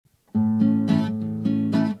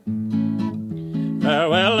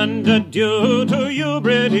and adieu to you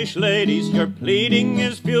British ladies. Your pleading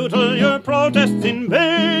is futile, your protest's in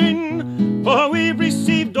vain, for we've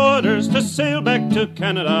received orders to sail back to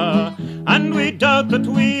Canada, and we doubt that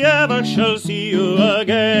we ever shall see you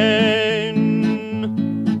again.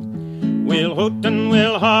 We'll hoot and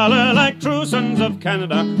we'll holler like true sons of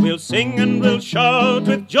Canada. We'll sing and we'll shout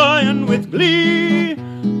with joy and with glee,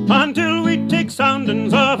 until we take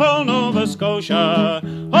soundings of old Nova Scotia,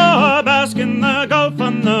 or bask in the Gulf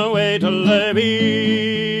on the way to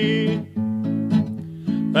Levy.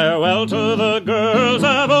 Farewell to the girls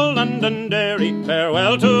of old Londonderry,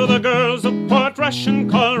 farewell to the girls of Portrush and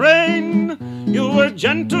Coleraine. You were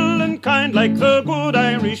gentle and kind like the good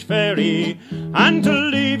Irish fairy, and to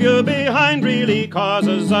leave you behind really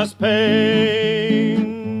causes us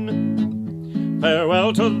pain.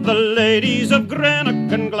 Farewell to the ladies of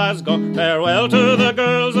Greenock and Glasgow, farewell to the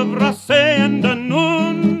girls of Rothesay and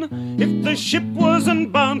Dunoon. If the ship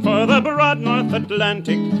wasn't bound for the broad North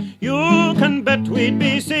Atlantic, you can bet we'd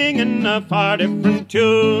be singing a far different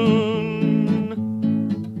tune.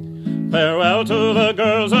 Farewell to the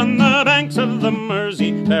girls on the banks of the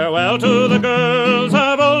Mersey, farewell to the girls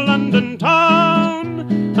of old London town,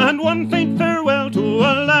 and one faint farewell to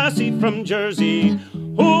a lassie from Jersey,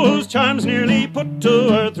 whose charms nearly put 2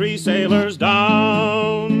 or 3 sailors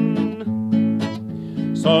down.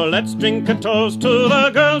 So let's drink a toast to the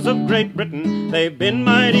girls of Great Britain. They've been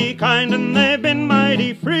mighty kind and they've been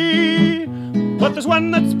mighty free, but there's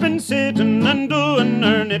one that's been sitting and doing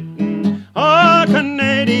her knitting. A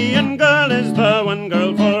Canadian girl is the one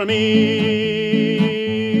girl for me.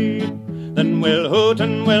 Then we'll hoot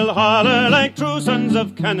and we'll holler like true sons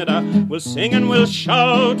of Canada. We'll sing and we'll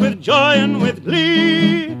shout with joy and with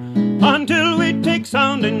glee, until we take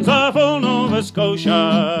soundings of old Nova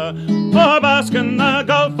Scotia, or bask in the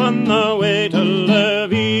Gulf on the way to